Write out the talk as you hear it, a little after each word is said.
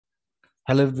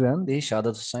Hello everyone, this is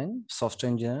Shadat Hussain,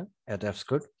 software engineer at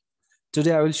Fscoot.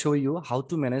 Today I will show you how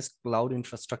to manage cloud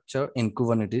infrastructure in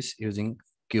Kubernetes using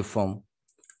Kubeform.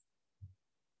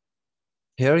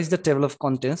 Here is the table of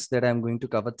contents that I'm going to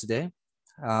cover today.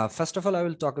 First of all, I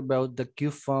will talk about the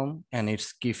Kubeform and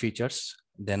its key features.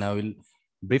 Then I will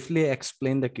briefly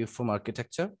explain the Kubeform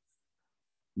architecture.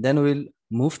 Then we'll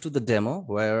move to the demo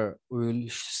where we will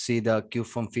see the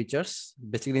Kubeform features.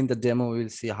 Basically in the demo, we will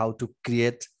see how to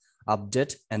create,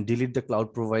 update, and delete the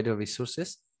cloud provider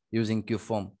resources using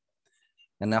Kubeform.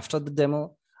 And after the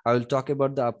demo, I will talk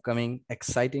about the upcoming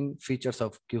exciting features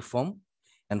of Kubeform.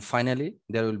 And finally,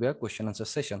 there will be a question answer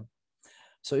session.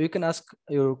 So you can ask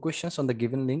your questions on the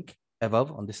given link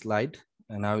above on the slide,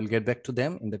 and I will get back to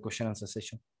them in the question answer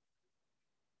session.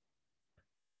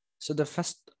 So the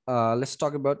first, let's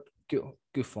talk about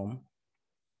Kubeform.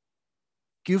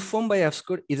 Kubeform by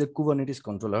Fscoot is a Kubernetes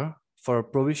controller for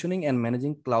provisioning and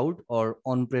managing cloud or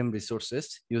on-prem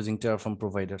resources using Terraform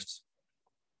providers.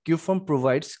 Kubeform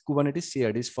provides Kubernetes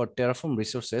CRDs for Terraform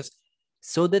resources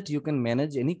so that you can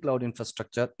manage any cloud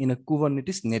infrastructure in a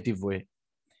Kubernetes native way.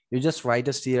 You just write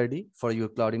a CRD for your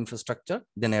cloud infrastructure,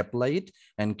 then apply it,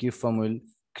 and Kubeform will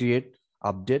create,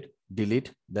 update,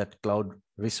 delete that cloud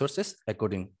resources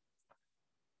accordingly.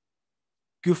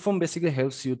 Kubeform basically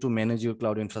helps you to manage your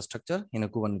cloud infrastructure in a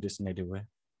Kubernetes native way.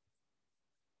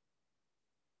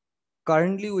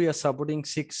 Currently, we are supporting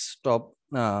 6 top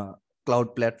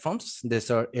cloud platforms.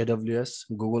 These are AWS,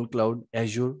 Google Cloud,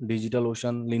 Azure,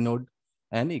 DigitalOcean, Linode,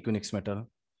 and Equinix Metal.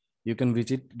 You can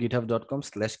visit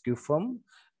github.com/kubeform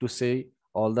to see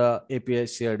all the API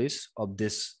CRDs of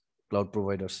these cloud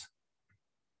providers.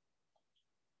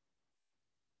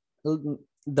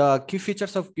 The key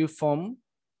features of Kubeform,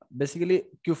 basically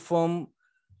Kubeform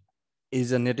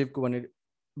is a native Kubernetes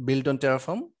built on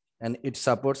Terraform, and it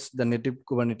supports the native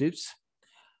Kubernetes.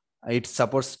 It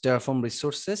supports Terraform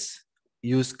resources,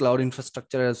 use cloud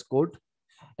infrastructure as code,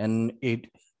 and it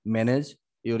manage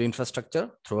your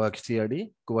infrastructure through a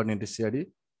CRD, Kubernetes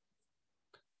CRD.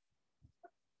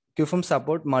 Kubeform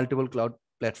support multiple cloud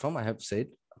platform, I have said.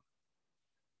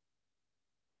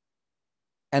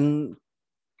 And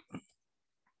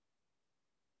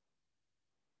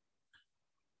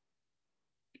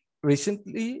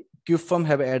recently, Kubeform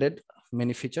have added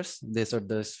many features. These are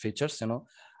those features,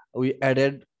 we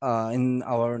added in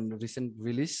our recent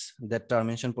release that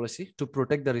termination policy to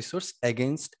protect the resource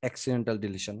against accidental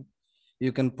deletion.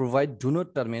 You can provide do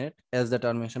not terminate as the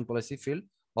termination policy field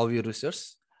of your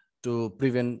resource to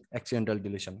prevent accidental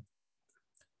deletion.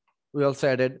 We also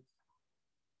added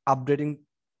update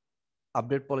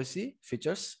policy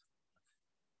features.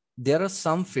 There are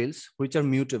some fields which are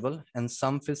mutable and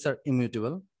some fields are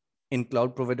immutable in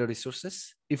cloud provider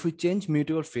resources. If we change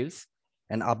mutable fields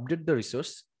and update the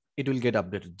resource, it will get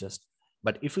updated just.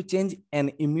 But if we change an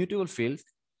immutable field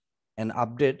and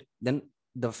update, then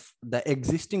the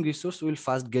existing resource will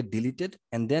first get deleted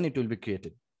and then it will be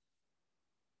created.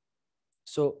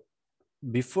 So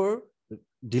before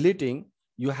deleting,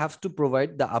 you have to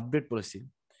provide the update policy.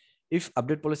 If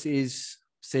update policy is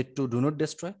set to do not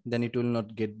destroy, then it will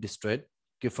not get destroyed.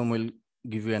 Kubeform will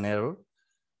give you an error.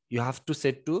 You have to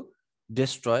set to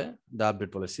destroy the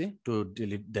update policy to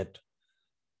delete that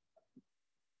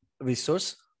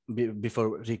resource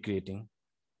before recreating.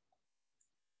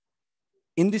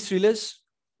 In this release,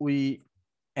 we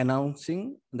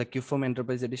announcing the Kubeform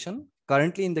Enterprise Edition.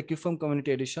 Currently in the Kubeform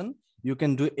Community Edition, you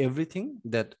can do everything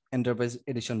that Enterprise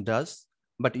Edition does,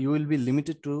 but you will be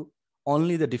limited to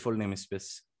only the default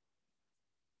namespace.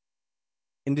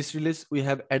 In this release, we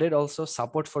have added also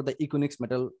support for the Equinix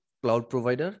Metal cloud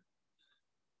provider.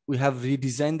 We have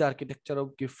redesigned the architecture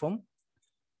of Kubeform.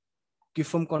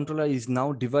 Kubeform controller is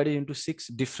now divided into 6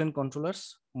 different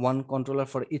controllers, 1 controller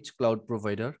for each cloud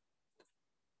provider.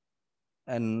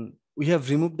 And we have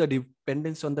removed the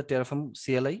dependence on the Terraform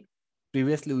CLI.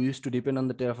 Previously, we used to depend on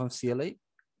the Terraform CLI.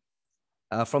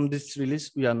 From this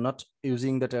release, we are not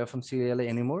using the Terraform CLI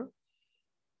anymore,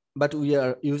 but we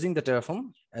are using the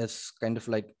Terraform as kind of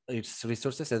like its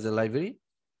resources as a library.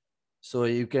 So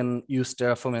you can use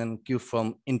Terraform and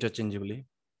Kubeform interchangeably.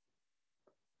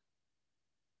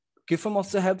 Kubeform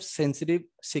also have sensitive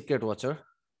secret watcher.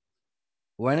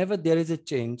 Whenever there is a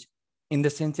change in the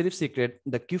sensitive secret,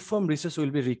 the Kubeform resource will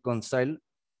be reconciled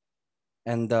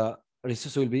and the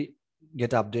resource will be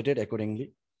get updated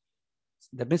accordingly.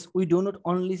 That means we do not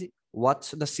only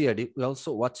watch the CRD, we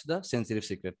also watch the sensitive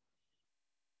secret.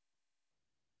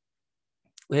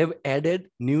 We have added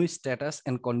new status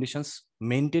and conditions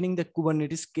maintaining the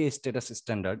Kubernetes K status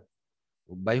standard,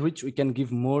 by which we can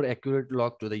give more accurate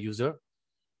log to the user.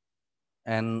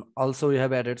 And also we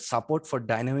have added support for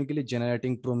dynamically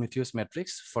generating Prometheus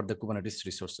metrics for the Kubernetes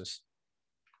resources.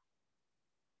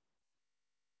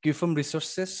 Kubeform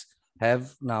resources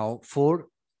have now 4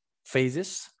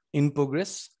 phases in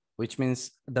progress, which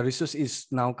means the resource is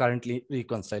now currently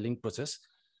reconciling process.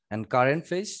 And current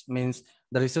phase means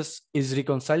the resource is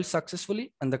reconciled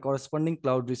successfully and the corresponding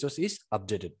cloud resource is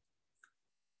updated.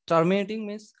 Terminating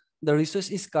means the resource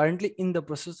is currently in the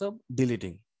process of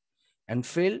deleting, and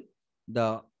failed,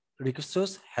 the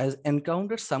resource has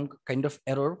encountered some kind of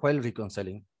error while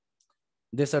reconciling.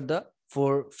 These are the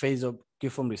 4 phases of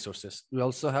Kubeform resources. We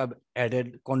also have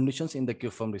added conditions in the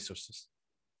Kubeform resources.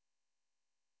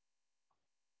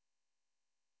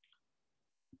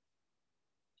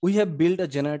 We have built a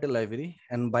generator library,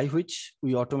 and by which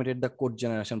we automated the code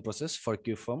generation process for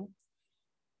Kubeform.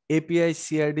 API,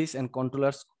 CRDs, and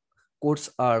controllers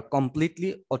codes are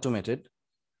completely automated,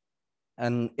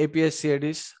 and API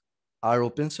CRDs are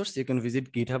open source. You can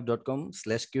visit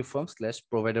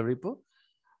github.com/kubeform/provider repo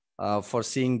for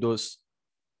seeing those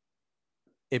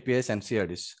APIs and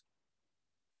CRDs.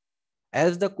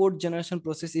 As the code generation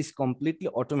process is completely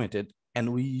automated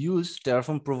and we use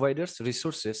Terraform providers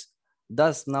resources,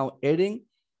 thus now adding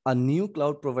a new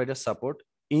cloud provider support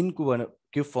in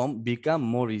Kubeform become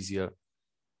more easier.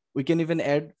 We can even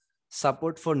add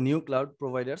support for new cloud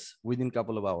providers within a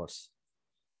couple of hours,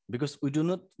 because we do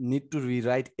not need to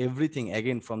rewrite everything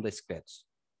again from the scratch.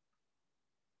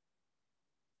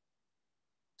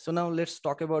 So now let's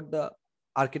talk about the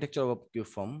architecture of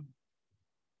Kubeform.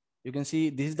 You can see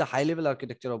this is the high level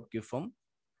architecture of Kubeform.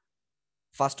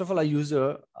 First of all, a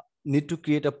user need to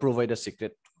create a provider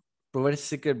secret. Provider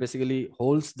secret basically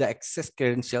holds the access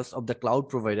credentials of the cloud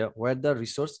provider where the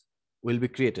resource will be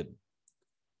created.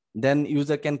 Then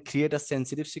user can create a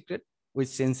sensitive secret with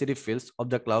sensitive fields of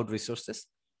the cloud resources.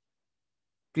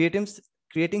 Creating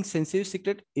sensitive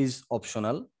secret is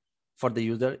optional for the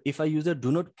user. If a user do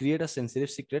not create a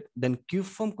sensitive secret, then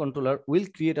Kubeform controller will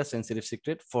create a sensitive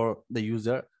secret for the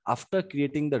user after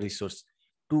creating the resource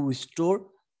to store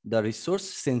the resource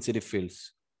sensitive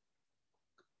fields.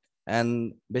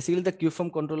 And basically the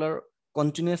Kubeform controller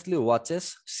continuously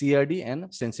watches CRD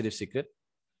and sensitive secret.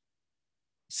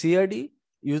 CRD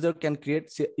user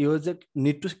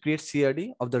need to create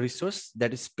CRD of the resource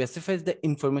that specifies the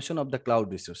information of the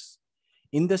cloud resource.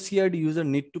 In the CRD, user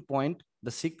need to point the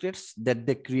secrets that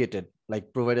they created,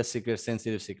 like provider secret,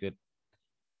 sensitive secret.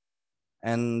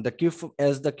 And the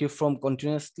as the Kubeform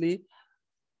continuously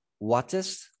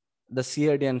watches the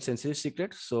CRD and sensitive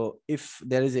secret. So if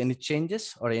there is any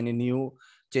changes or any new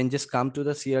changes come to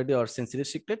the CRD or sensitive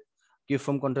secret,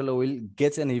 Kubeform controller will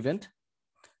get an event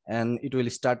and it will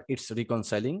start its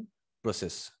reconciling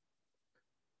process.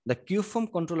 The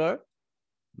Kubeform controller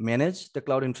manage the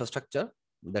cloud infrastructure.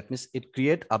 That means it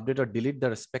create, update, or delete the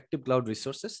respective cloud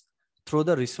resources through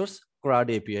the resource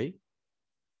CRUD API,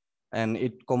 and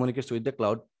it communicates with the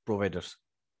cloud providers.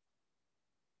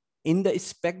 In the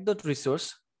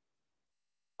spec.resource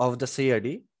of the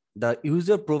CRD, the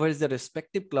user provides the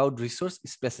respective cloud resource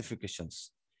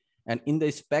specifications. And in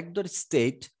the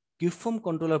spec.state, Kubeform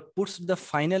controller puts the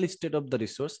final state of the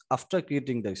resource after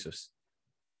creating the resource.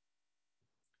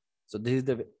 So this is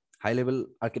the high level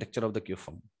architecture of the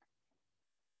Kubeform.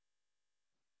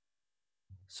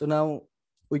 So now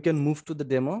we can move to the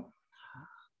demo.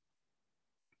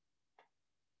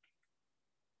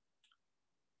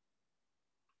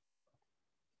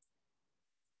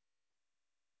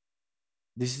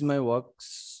 This is my work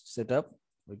setup.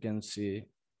 We can see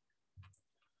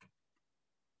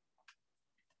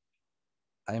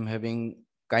I'm having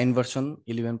kind version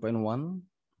 11.1.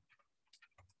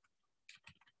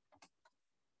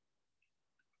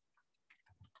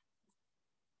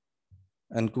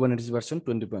 And Kubernetes version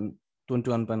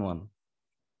 21.1.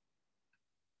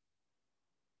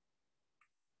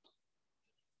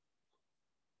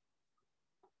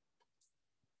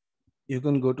 You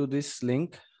can go to this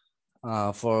link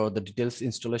for the details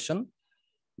installation.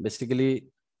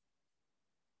 Basically,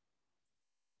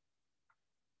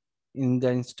 in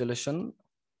the installation,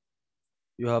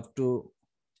 you have to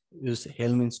use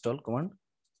helm install command,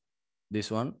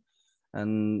 this one.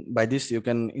 And by this, you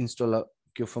can install a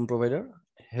Kubeform provider.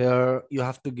 Here, you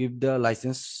have to give the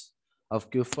license of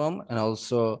Kubeform, and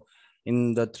also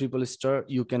in the triple star,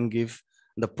 you can give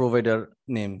the provider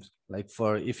names. Like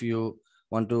for if you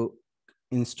want to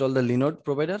install the Linode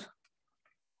provider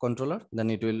controller, then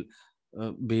it will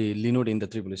be Linode in the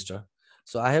triple star.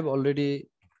 So I have already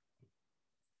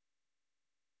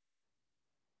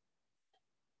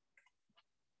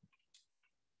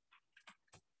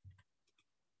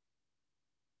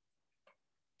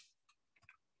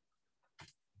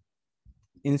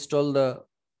install the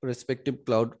respective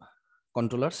cloud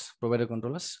controllers, provider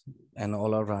controllers, and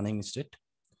all are running state.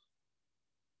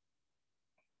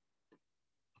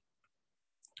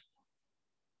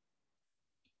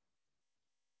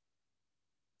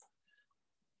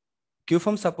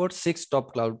 Kubeform supports 6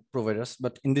 top cloud providers,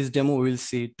 but in this demo, we will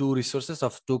see 2 resources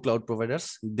of 2 cloud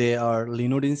providers. They are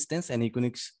Linode instance and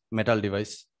Equinix Metal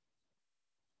device.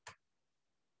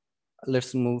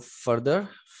 Let's move further.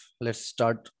 Let's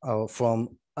start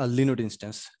from a Linode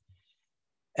instance.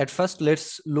 At first,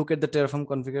 let's look at the Terraform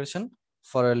configuration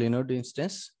for a Linode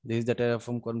instance. This is the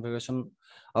Terraform configuration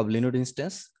of Linode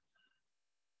instance.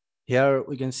 Here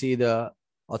we can see the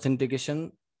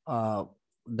authentication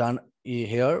done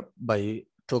here by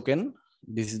token.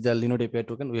 This is the Linode API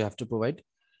token we have to provide,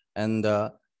 and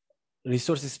the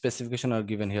resource specification are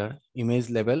given here: image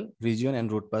level, region,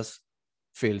 and root pass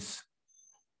fields.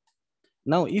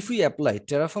 Now, if we apply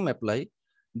Terraform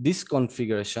this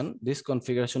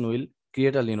configuration will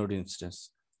create a Linode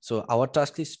instance. So our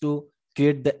task is to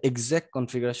create the exact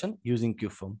configuration using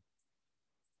Kubeform.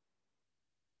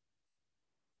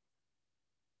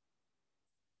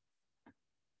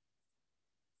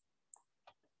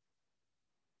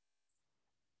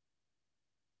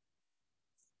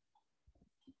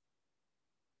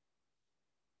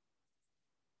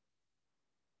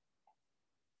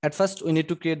 At first, we need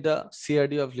to create the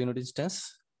CRD of Linode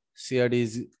instance. CRD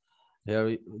is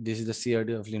here. This is the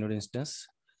CRD of Linode instance.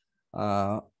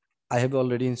 I have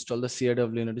already installed the CRD of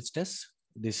Linode instance.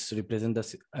 This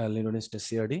represents the Linode instance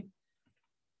CRD.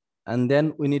 And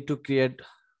then we need to create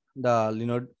the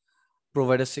Linode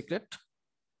provider secret,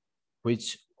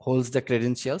 which holds the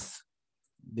credentials.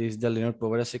 This is the Linode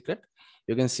provider secret.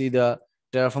 You can see the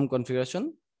Terraform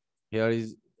configuration. Here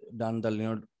is done the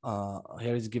Linode.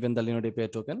 Here is given the Linode API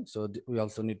token. So we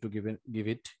also need to give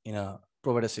it in a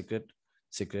provider secret.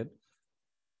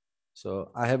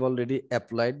 So I have already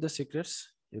applied the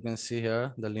secrets. You can see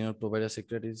here the Linode provider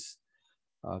secret is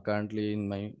currently in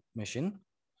my machine.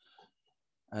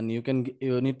 And you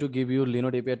need to give your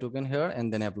Linode API token here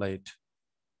and then apply it.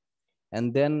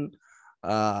 And then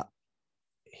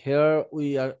here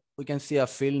we can see a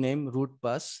field name root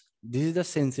pass. This is the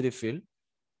sensitive field.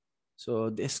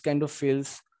 So this kind of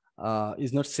fields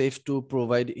is not safe to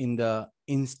provide in the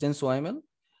instance YML.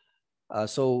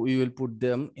 So we will put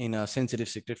them in a sensitive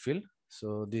secret field.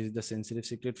 So this is the sensitive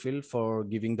secret field for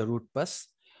giving the root pass.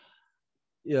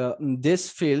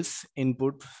 This fields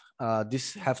input,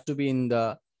 this have to be in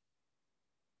the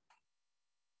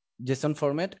JSON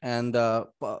format, and the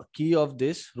key of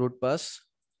this root pass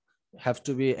have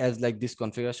to be as like this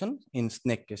configuration in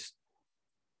snake case.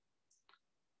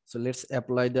 So let's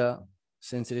apply the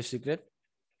sensitive secret.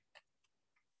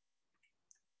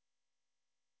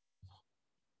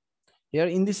 Here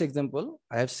in this example,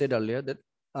 I have said earlier that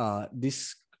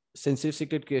this sensitive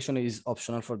secret creation is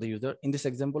optional for the user. In this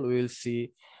example, we will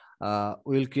see,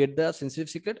 we will create the sensitive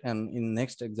secret, and in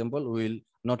next example, we will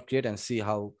not create and see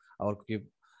how our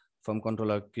Kubeform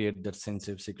controller create that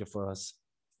sensitive secret for us.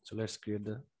 So let's create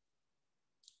the,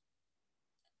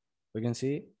 we can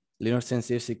see Linode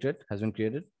sensitive secret has been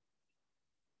created.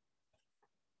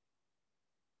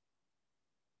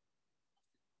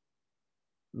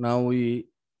 Now we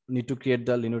need to create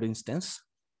the Linode instance.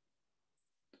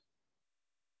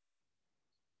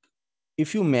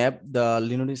 If you map the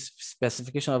Linode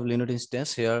specification of Linode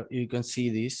instance here, you can see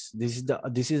this.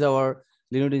 This is our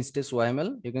Linode instance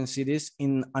YML. You can see this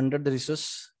in under the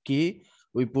resource key.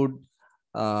 We put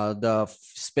the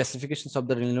specifications of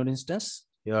the Linode instance.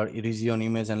 Here, region,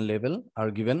 image, and label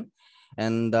are given.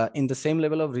 And in the same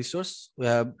level of resource, we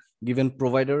have given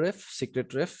provider ref,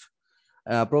 secret ref.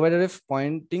 Provider ref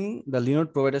pointing the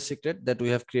Linode provider secret that we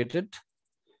have created,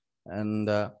 and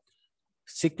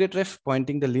secret ref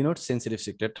pointing the Linode sensitive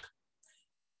secret.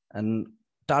 And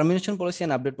termination policy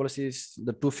and update policy is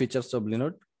the 2 features of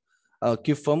Linode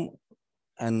Kubeform,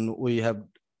 and we have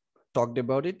talked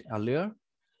about it earlier.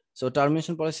 So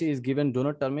termination policy is given do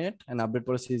not terminate, and update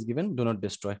policy is given do not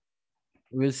destroy.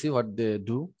 We'll see what they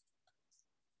do.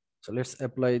 So let's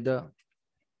apply the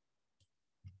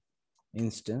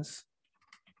instance.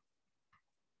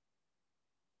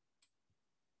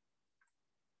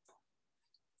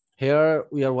 Here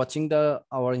we are watching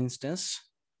our instance.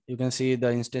 You can see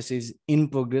the instance is in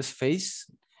progress phase,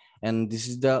 and this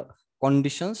is the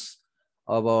conditions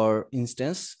of our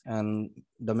instance, and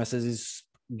the message is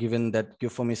given that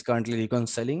Kubeform is currently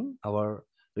reconciling our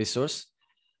resource.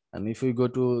 And if we go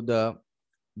to the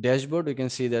dashboard, you can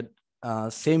see that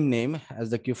same name as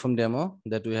the Kubeform demo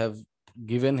that we have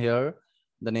given here.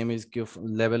 The name is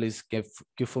level is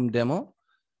Kubeform demo,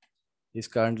 is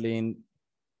currently in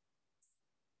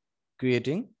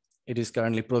creating. It is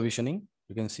currently provisioning.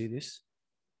 You can see this.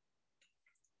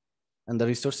 And the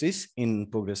resource is in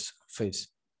progress phase.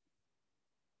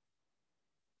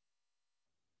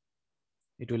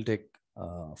 It will take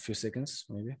a few seconds,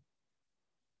 maybe.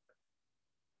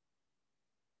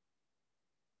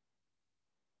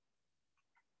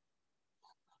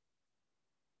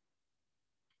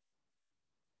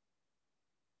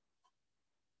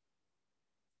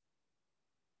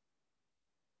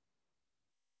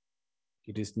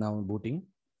 It is now booting.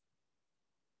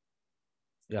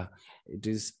 Yeah, it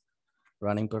is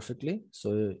running perfectly.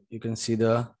 So you can see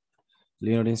the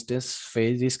Linode instance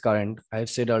phase is current. I have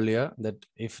said earlier that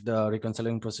if the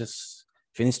reconciling process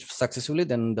finished successfully,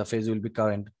 then the phase will be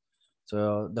current.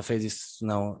 So the phase is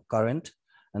now current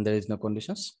and there is no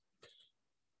conditions.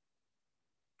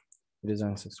 It is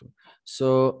unsuccessful.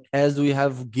 So as we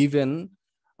have given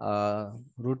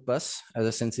root pass as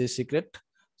a sensitive secret,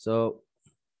 so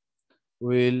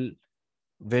we'll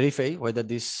verify whether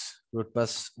this root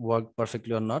pass worked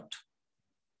perfectly or not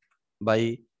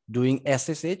by doing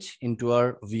SSH into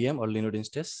our VM or Linode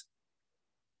instance.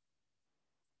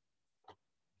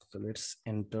 So let's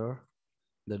enter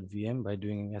that VM by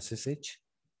doing SSH.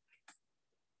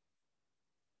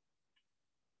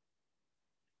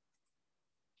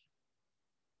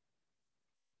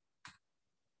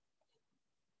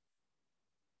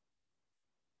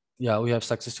 Yeah, we have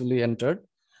successfully entered.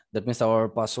 That means our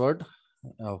password,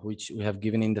 which we have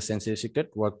given in the sensitive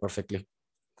secret, worked perfectly.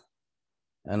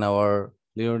 And our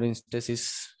Linode instance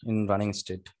is in running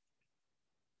state.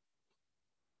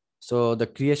 So the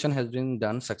creation has been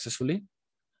done successfully.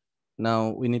 Now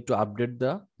we need to update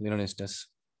the Linode instance.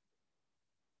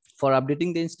 For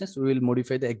updating the instance, we will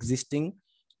modify the existing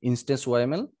instance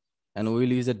YML and we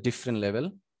will use a different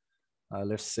level.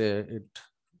 Let's say it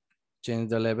change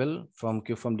the level from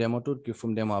Kubeform demo to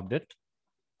Kubeform demo update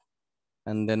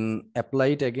and then apply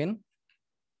it again.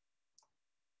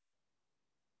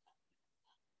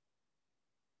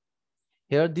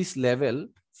 Here, this level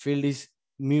field is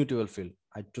mutable field.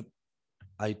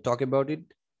 I talk about it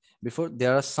before.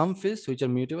 There are some fields which are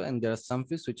mutable and there are some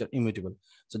fields which are immutable.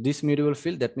 So this mutable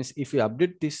field, that means if we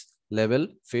update this level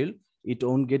field, it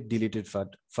won't get deleted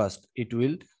first. It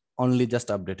will only just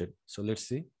update it. So let's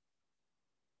see.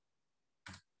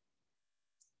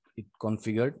 It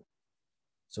configured.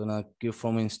 So now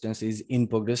Kubeform instance is in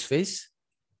progress phase.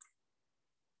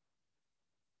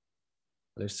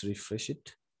 Let's refresh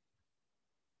it.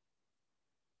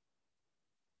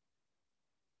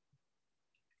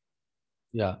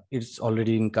 Yeah, it's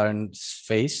already in current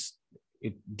phase.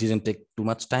 It didn't take too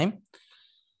much time.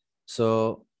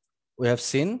 So we have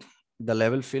seen the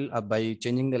level field by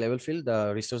changing the level field,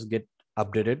 the resource get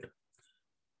updated.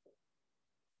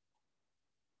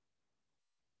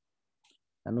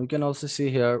 And we can also see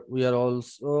here, we are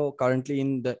also currently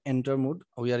in the enter mode.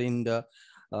 We are in the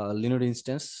Linode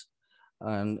instance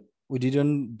and we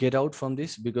didn't get out from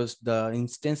this because the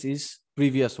instance is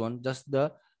previous one, just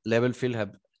the level field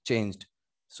have changed.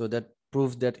 So that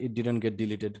proves that it didn't get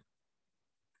deleted.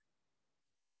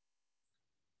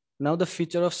 Now the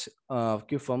feature of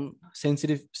Kubeform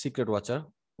sensitive secret watcher,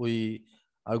 we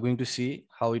are going to see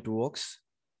how it works.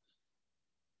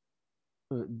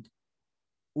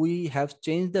 We have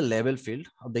changed the label field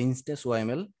of the instance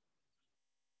YML.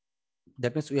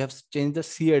 That means we have changed the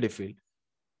CID field,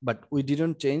 but we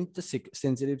didn't change the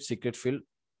sensitive secret field,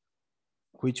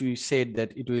 which we said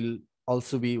that it will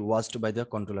also be watched by the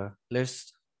controller.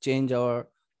 Let's change our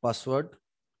password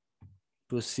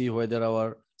to see whether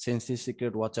our sensitive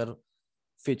secret watcher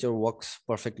feature works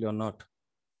perfectly or not.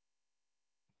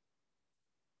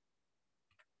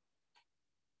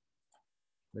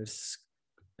 Let's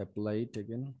apply it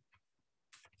again.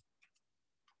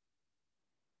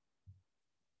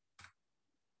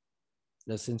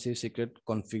 The sensitive secret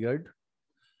configured.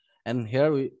 And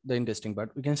here the interesting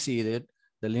part, we can see that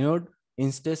the Linode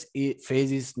instance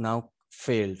phase is now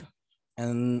failed.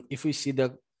 And if we see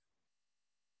the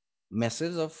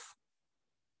message of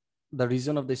the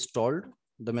reason of the stalled,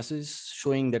 the message is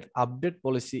showing that update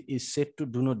policy is set to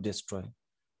do not destroy.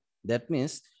 That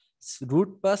means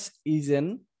root pass is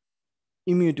an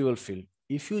immutable field.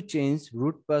 If you change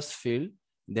root pass field,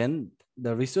 then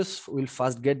the resource will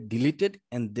first get deleted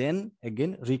and then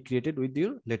again recreated with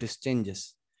your latest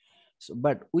changes. So,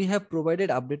 but we have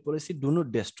provided update policy do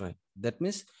not destroy. That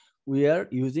means we are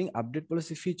using update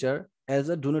policy feature as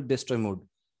a do not destroy mode.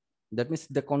 That means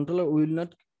the controller will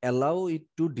not allow it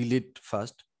to delete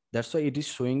first. That's why it is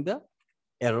showing the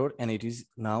error and it is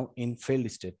now in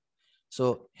failed state.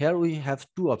 So here we have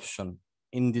two options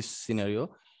in this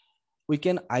scenario. We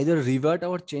can either revert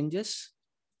our changes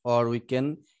or we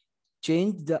can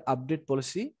change the update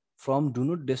policy from do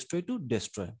not destroy to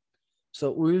destroy.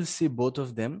 So we will see both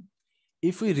of them.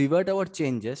 If we revert our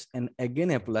changes and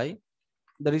again apply,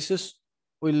 the resource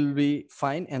will be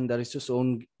fine and the resource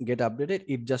won't get updated.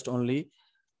 It just only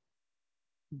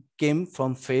came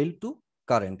from failed to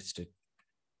current state.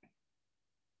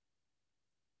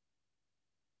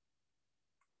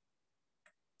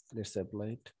 Let's apply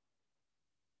it.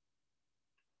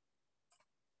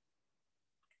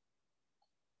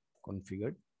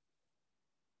 Configured.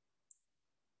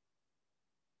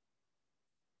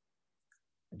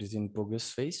 It is in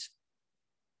progress phase.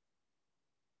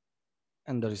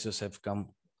 And the resource have come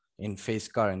in phase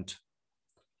current.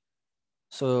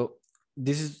 So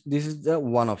this is the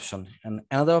one option. And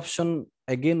another option,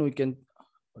 again, we can,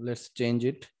 let's change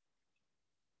it.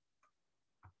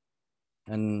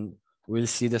 And we'll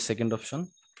see the second option.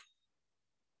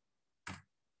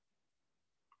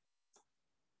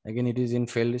 Again, it is in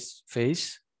failed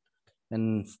phase.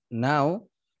 And now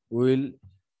we'll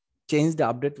change the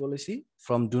update policy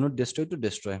from do not destroy to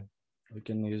destroy. We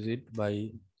can use it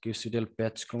by kubectl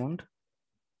patch command.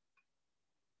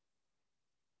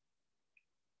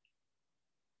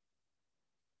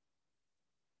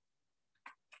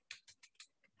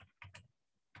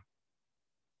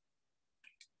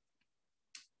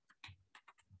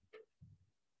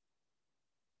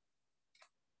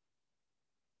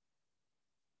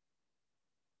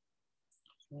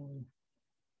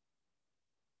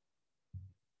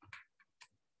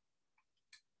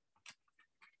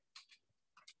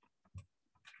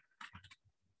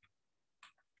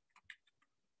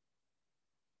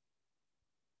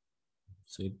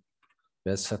 So it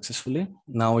passed successfully.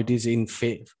 Now it is in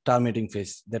terminating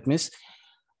phase. That means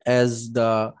as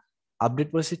the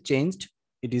update policy changed,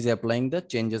 it is applying the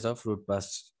changes of root path.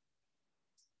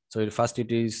 So first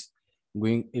it is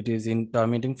going, it is in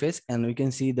terminating phase, and we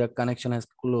can see the connection has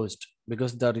closed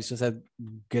because the resource has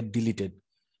get deleted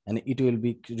and it will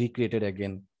be recreated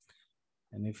again.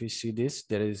 And if we see this,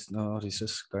 there is no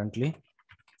resource currently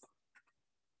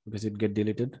because it get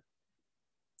deleted.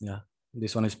 Yeah,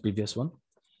 this one is previous one.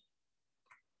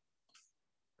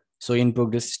 So in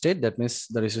progress state, that means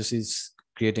the resource is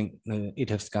creating, it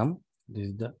has come. This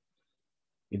is the,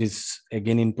 it is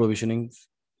again in provisioning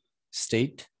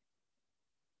state.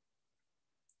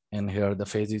 And here the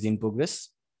phase is in progress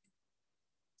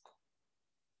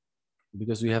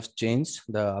because we have changed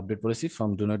the update policy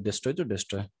from do not destroy to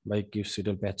destroy by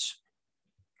kubectl patch.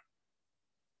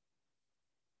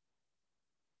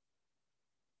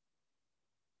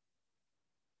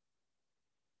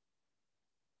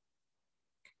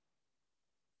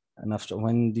 And after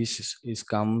when this is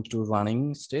come to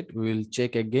running state, we will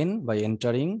check again by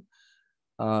entering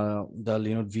the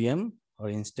Linux VM or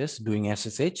instance doing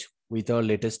SSH with our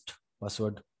latest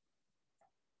password,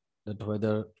 that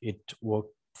whether it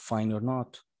worked fine or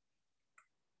not.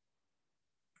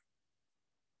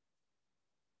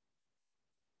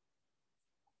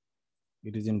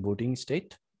 It is in booting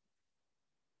state.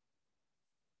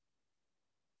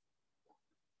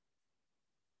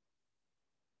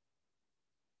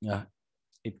 Yeah,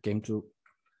 it came to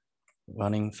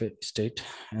running state,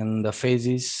 and the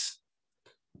phase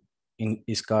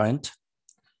is current.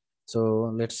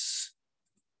 So let's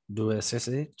do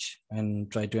SSH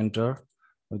and try to enter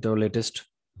with our latest.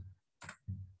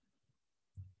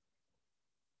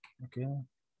 Okay.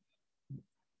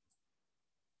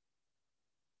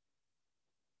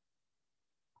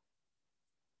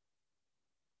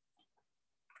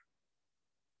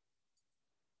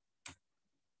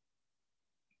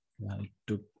 Yeah, it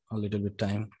took a little bit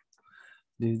time.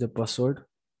 This is the password.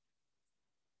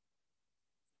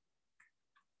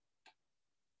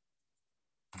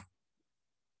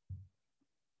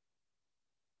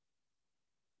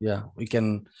 Yeah, we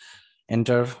can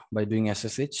enter by doing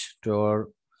SSH to our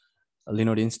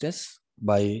Linux instance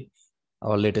by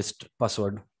our latest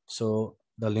password. So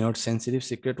the Linux sensitive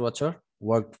secret watcher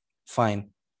worked fine.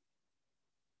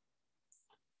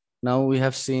 Now we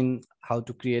have seen how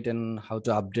to create and how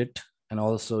to update, and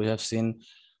also we have seen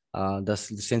the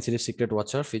sensitive secret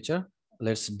watcher feature.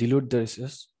 Let's delete the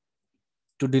resource.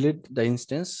 To delete the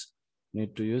instance,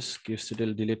 need to use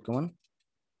kubectl delete command.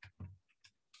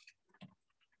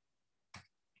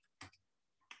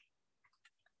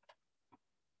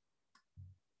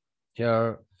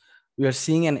 Here we are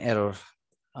seeing an error.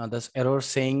 This error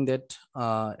saying that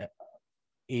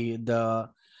the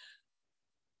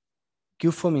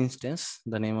Kubeform instance,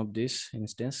 the name of this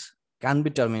instance, can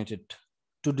be terminated.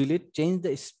 To delete, change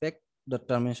the spec the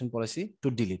termination policy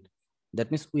to delete. That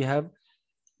means we have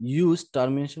used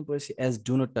termination policy as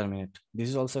do not terminate. This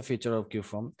is also a feature of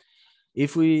Kubeform.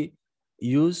 If we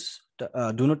use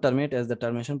do not terminate as the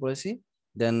termination policy,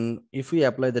 then if we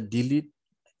apply the delete,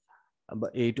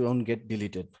 but it won't get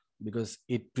deleted because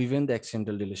it prevents the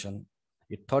accidental deletion.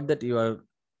 It thought that you are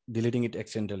deleting it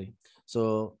accidentally.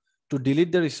 So to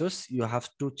delete the resource, you have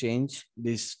to change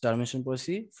this termination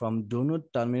policy from do not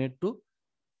terminate to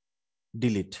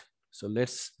delete. So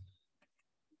let's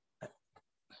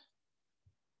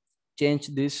change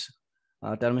this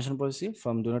termination policy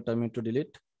from do not terminate to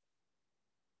delete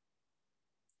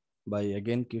by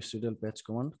again kubectl patch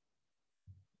command.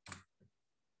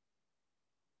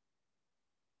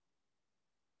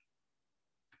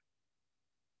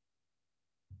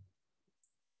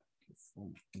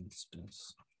 From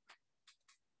instance,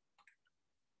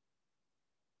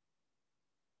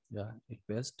 yeah, it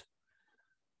passed.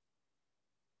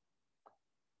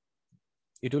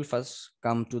 It will first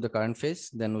come to the current phase,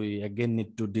 then we again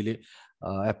need to delete,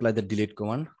 apply the delete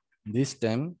command. This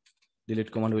time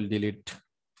delete command will delete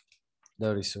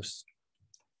the resource.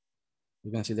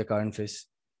 You can see the current phase.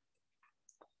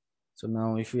 So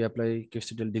now if we apply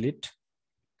kubectl delete,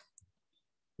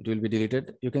 it will be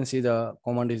deleted. You can see the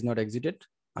command is not exited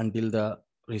until the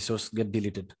resource get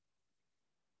deleted.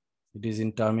 It is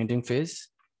in terminating phase.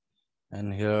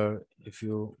 And here, if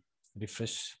you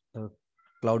refresh the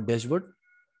cloud dashboard,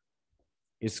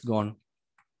 it's gone.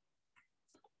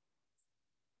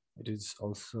 It is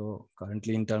also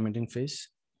currently in terminating phase.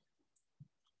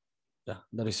 Yeah,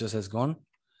 the resource has gone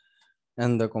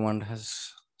and the command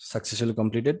has successfully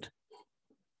completed.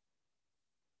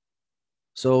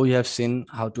 So we have seen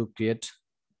how to create,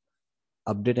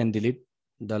 update and delete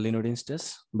the Linode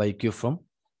instance by Kubeform.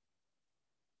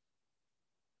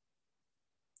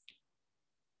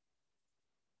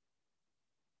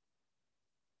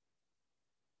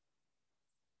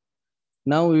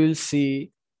 Now we will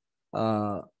see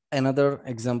another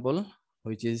example,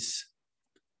 which is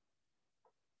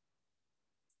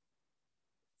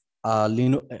a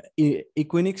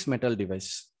Equinix metal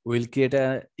device. We'll create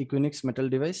a Equinix metal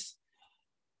device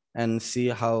and see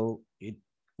how it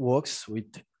works with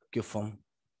Kubeform.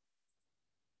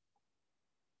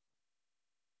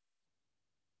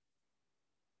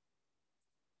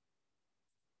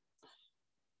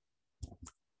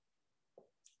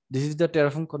 This is the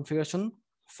Terraform configuration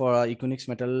for a Equinix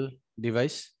metal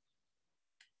device.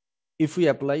 If we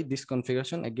apply this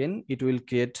configuration again, it will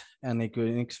create an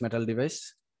Equinix metal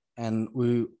device, and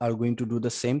we are going to do the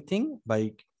same thing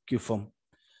by Kubeform.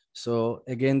 So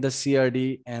again, the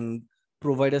CRD and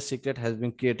provider secret has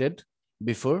been created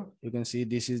before. You can see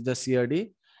this is the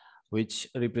CRD, which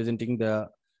representing the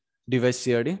device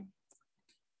CRD,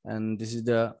 and this is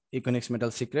the Equinix metal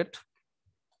secret.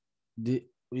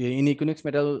 In Equinix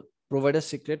metal provider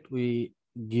secret, we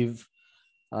give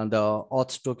the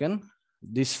auth token.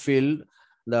 This field,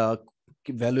 the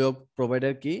value of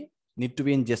provider key need to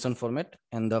be in JSON format,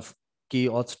 and the key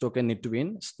auth token need to be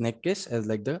in snake case as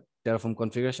like the Terraform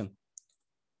configuration.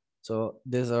 So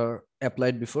these are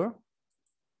applied before.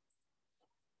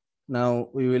 Now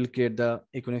we will create the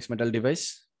Equinix metal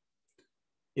device.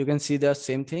 You can see the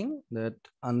same thing, that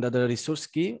under the resource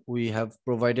key, we have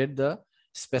provided the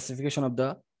specification of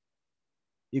the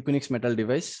Equinix metal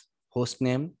device, host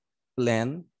name,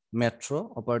 plan,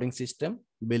 metro, operating system,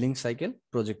 billing cycle,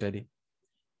 project ID.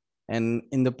 And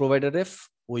in the provider ref,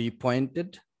 we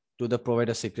pointed to the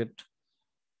provider secret.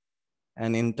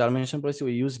 And in termination policy,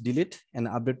 we use delete, and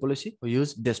update policy, we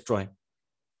use destroy.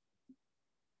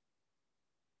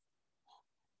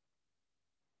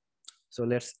 So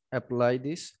let's apply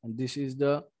this. And this is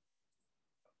the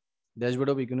dashboard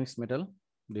of Equinix metal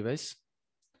device.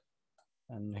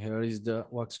 And here is the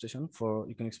workstation for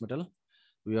Equinix metal.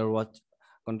 We are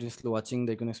continuously watching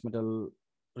the Equinix metal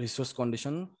resource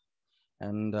condition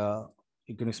and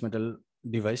Equinix metal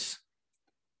device.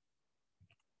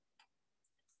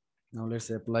 Now let's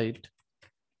apply it.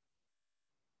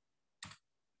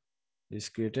 It's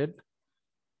created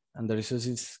and the resource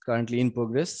is currently in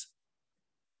progress.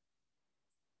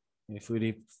 If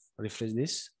we refresh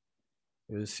this,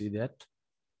 you will see that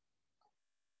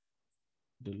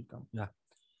it will come. Yeah,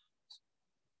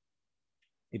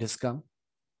 it has come.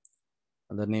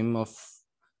 And the name of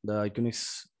the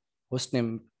Equinix host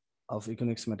name of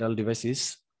Equinix metal device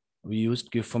is, we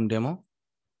used Kubeform demo.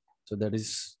 So that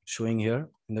is showing here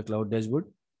in the cloud dashboard.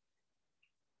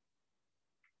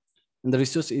 And the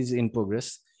resource is in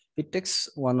progress. It takes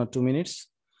 1 or 2 minutes.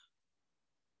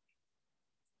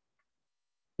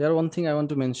 There, one thing I want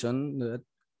to mention, that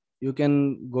you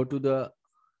can go to the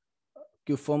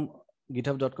Kubeform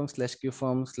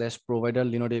github.com/kubeform/provider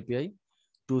Linode API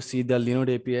to see the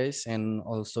Linode APIs and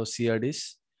also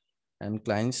CRDs and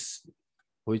clients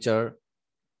which are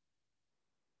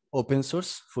open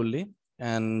source fully,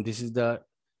 and this is the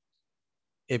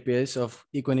APIs of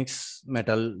Equinix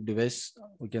metal device.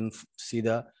 We can see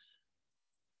the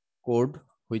code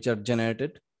which are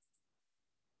generated.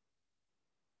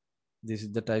 This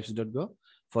is the types.go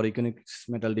for Equinix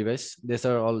metal device. These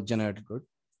are all generated code.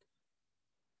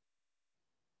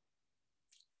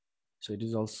 So it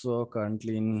is also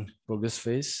currently in progress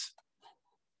phase.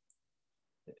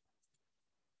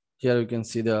 Here you can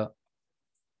see the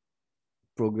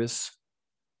progress.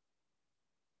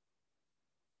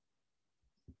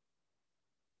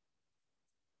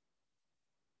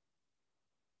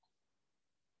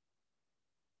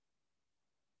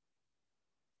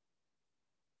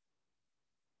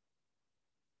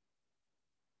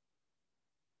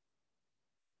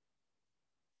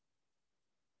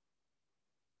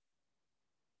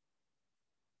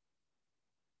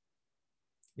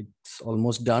 It's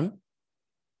almost done.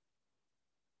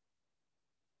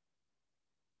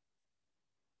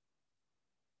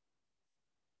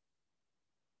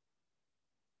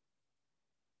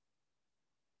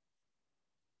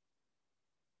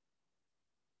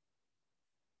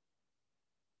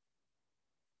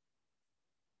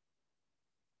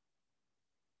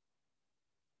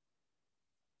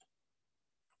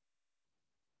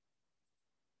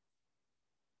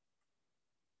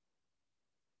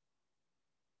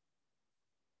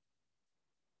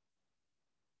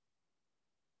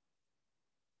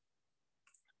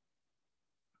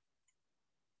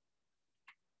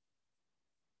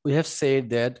 We have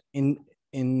said that in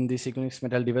the Equinix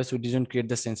metal device, we didn't create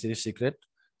the sensitive secret.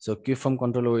 So Kubeform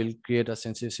controller will create a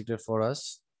sensitive secret for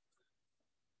us.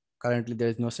 Currently, there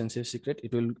is no sensitive secret.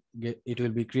 It will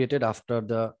be created after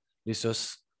the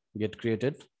resource get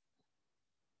created.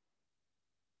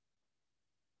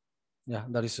 Yeah,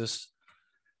 the resource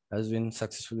has been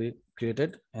successfully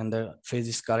created and the phase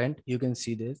is current. You can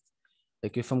see this.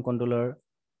 The Kubeform controller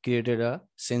created a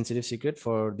sensitive secret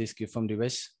for this Kubeform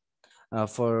device.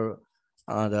 For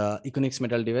the Equinix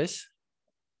metal device,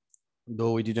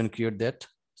 though we didn't create that.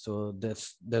 So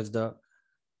that's the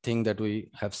thing that we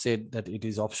have said, that it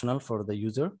is optional for the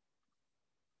user.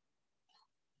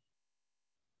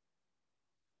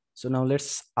 So now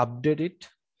let's update it.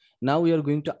 Now we are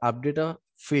going to update a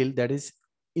field that is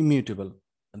immutable.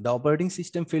 The operating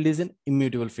system field is an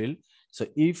immutable field. So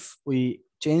if we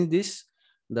change this,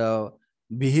 the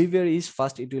behavior is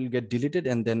first it will get deleted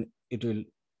and then it will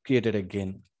create it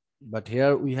again. But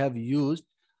here we have used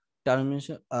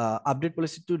termination update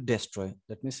policy to destroy.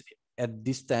 That means at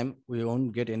this time we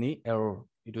won't get any error.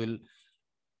 It will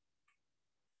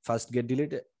first get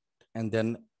deleted and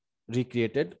then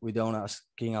recreated without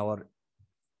asking our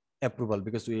approval,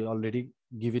 because we already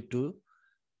give it to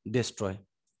destroy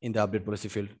in the update policy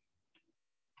field.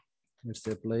 Let's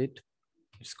apply it.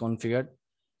 It's configured.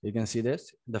 You can see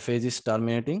this. The phase is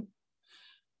terminating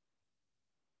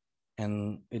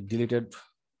and it deleted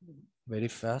very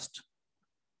fast.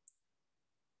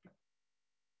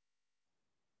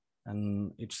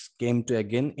 And it's came to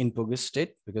again in progress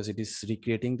state because it is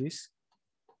recreating this.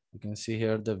 You can see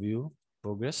here the view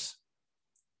progress.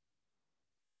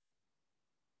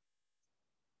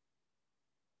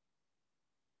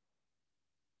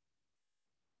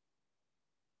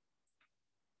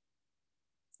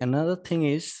 Another thing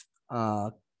is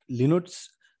Linux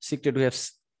secret. We have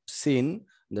seen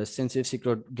the sensitive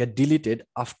secret get deleted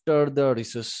after the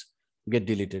resource get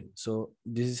deleted. So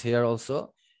this is here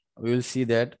also. We will see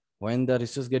that when the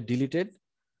resource get deleted,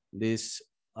 this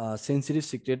sensitive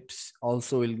secrets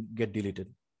also will get deleted.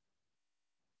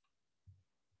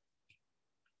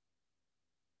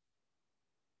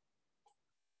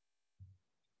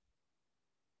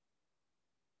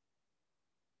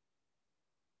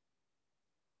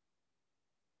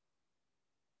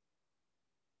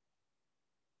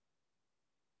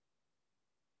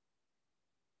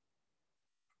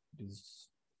 It is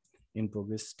in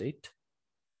progress state.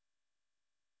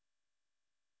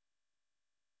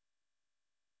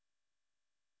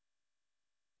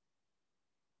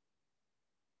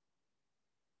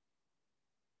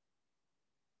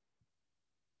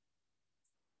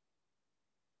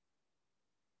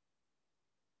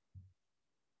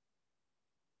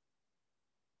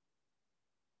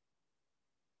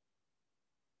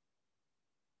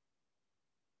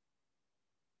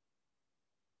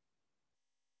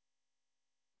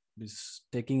 It is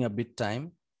taking a bit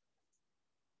time.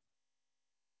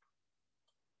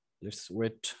 Let's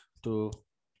wait to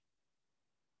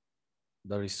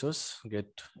the resource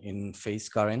get in phase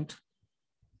current.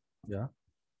 Yeah,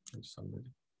 it's already.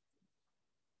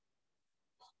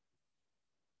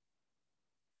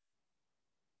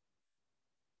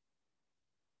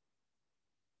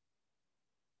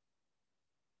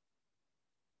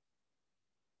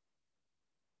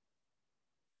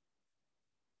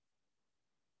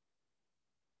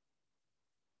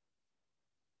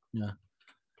 Yeah.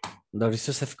 The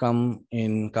resource have come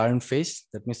in current phase.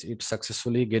 That means it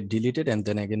successfully get deleted and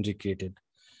then again recreated.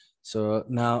 So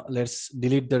now let's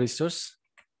delete the resource.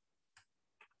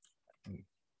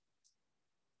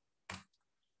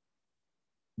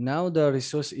 Now the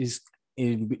resource is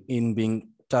in being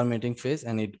terminating phase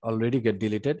and it already get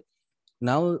deleted.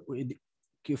 Now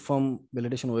Kubeform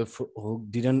validation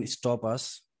webhook didn't stop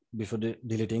us before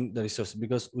deleting the resource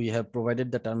because we have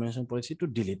provided the termination policy to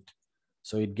delete.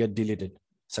 So it get deleted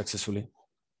successfully.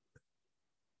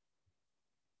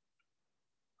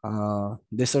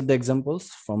 These are the examples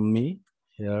from me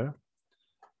here.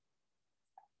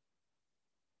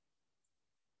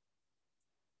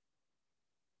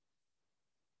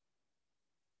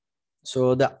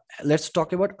 So let's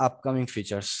talk about upcoming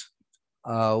features.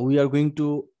 We are going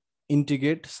to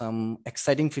integrate some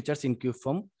exciting features in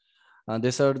Kubeform.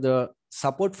 These are the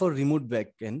support for remote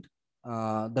backend.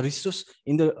 The resource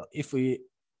in the if we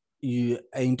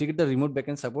integrate the remote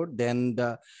backend support, then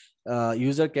the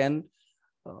user can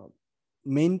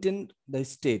maintain the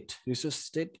state resource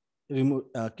state remote.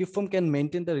 Kubeform can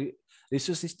maintain the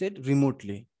resource state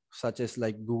remotely, such as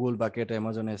like Google bucket,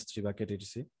 Amazon S3 bucket,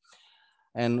 etc.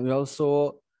 And we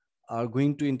also are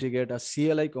going to integrate a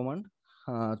CLI command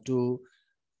to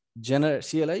generate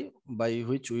CLI, by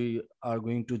which we are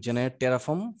going to generate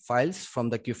Terraform files from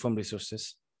the Kubeform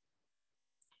resources.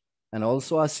 And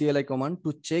also a CLI command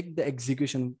to check the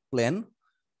execution plan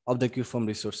of the Kubeform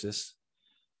resources.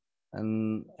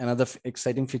 And another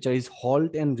exciting feature is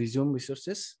halt and resume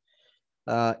resources.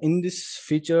 In this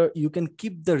feature, you can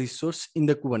keep the resource in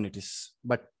the Kubernetes,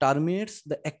 but terminates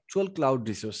the actual cloud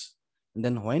resource. And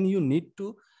then when you need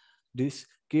to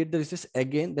create the resource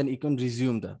again, then you can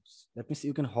resume that means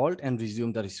you can halt and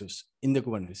resume the resource in the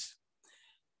Kubernetes.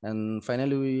 And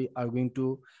finally, we are going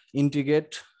to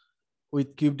integrate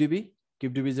with kubedb.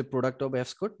 Kubedb is a product of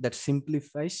Xcode that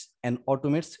simplifies and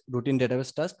automates routine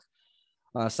database tasks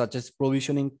such as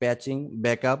provisioning, patching,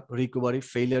 backup, recovery,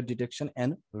 failure detection,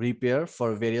 and repair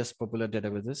for various popular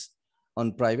databases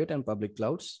on private and public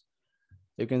clouds.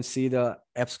 You can see the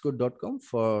appscode.com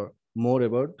for more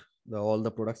about all the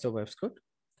products of Appscode.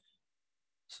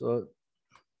 So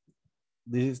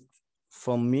this is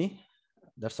from me.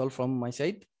 That's all from my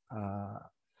side.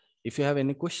 If you have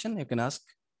any question, you can ask.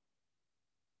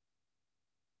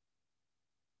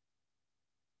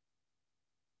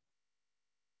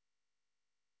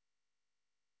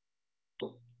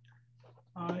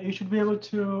 You should be able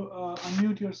to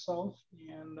unmute yourself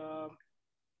and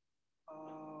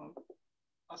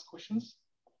ask questions.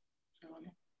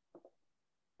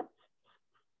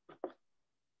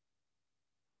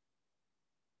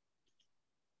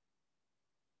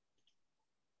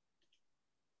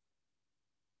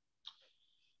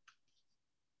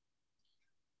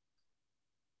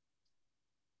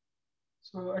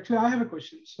 So actually, I have a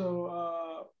question.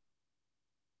 So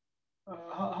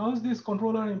how is this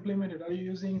controller implemented? Are you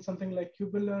using something like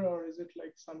kubebuilder, or is it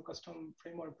like some custom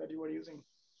framework that you are using?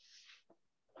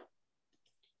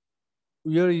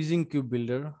 We are using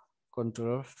kubebuilder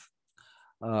controller.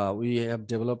 We have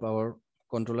developed our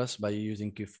controllers by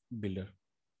using kubebuilder.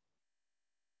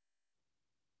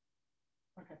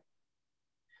 Okay.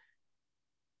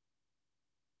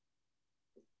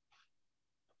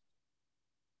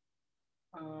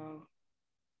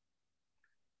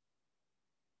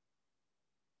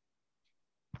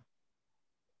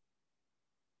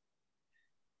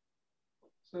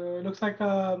 So it looks like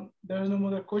there is no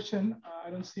more question. I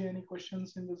don't see any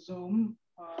questions in the Zoom.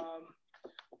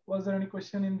 Was there any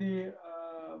question in the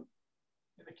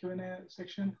Q&A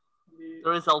section?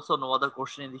 There is also no other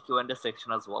question in the Q&A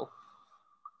section as well.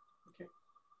 Okay.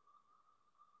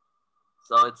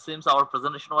 So it seems our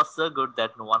presentation was so good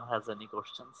that no one has any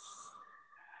questions.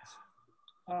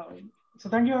 So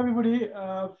thank you everybody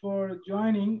for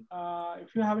joining.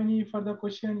 If you have any further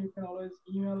question, you can always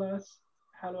email us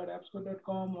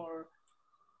hello@appscode.com, or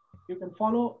you can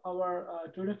follow our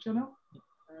Twitter channel,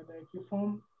 the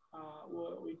Kubeform.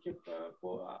 We keep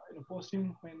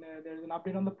posting when there's an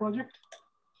update on the project.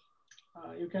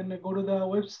 You can go to the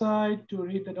website to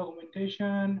read the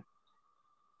documentation.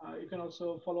 You can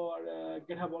also follow our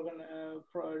GitHub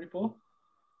repo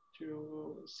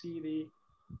to see the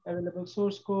available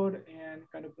source code and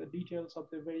kind of the details of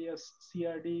the various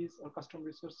CRDs or custom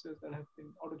resources that have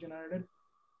been auto-generated.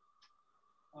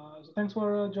 So thanks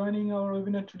for joining our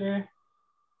webinar today.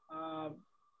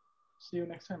 See you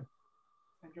next time.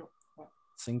 Thank you. Bye.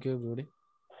 Thank you, everybody.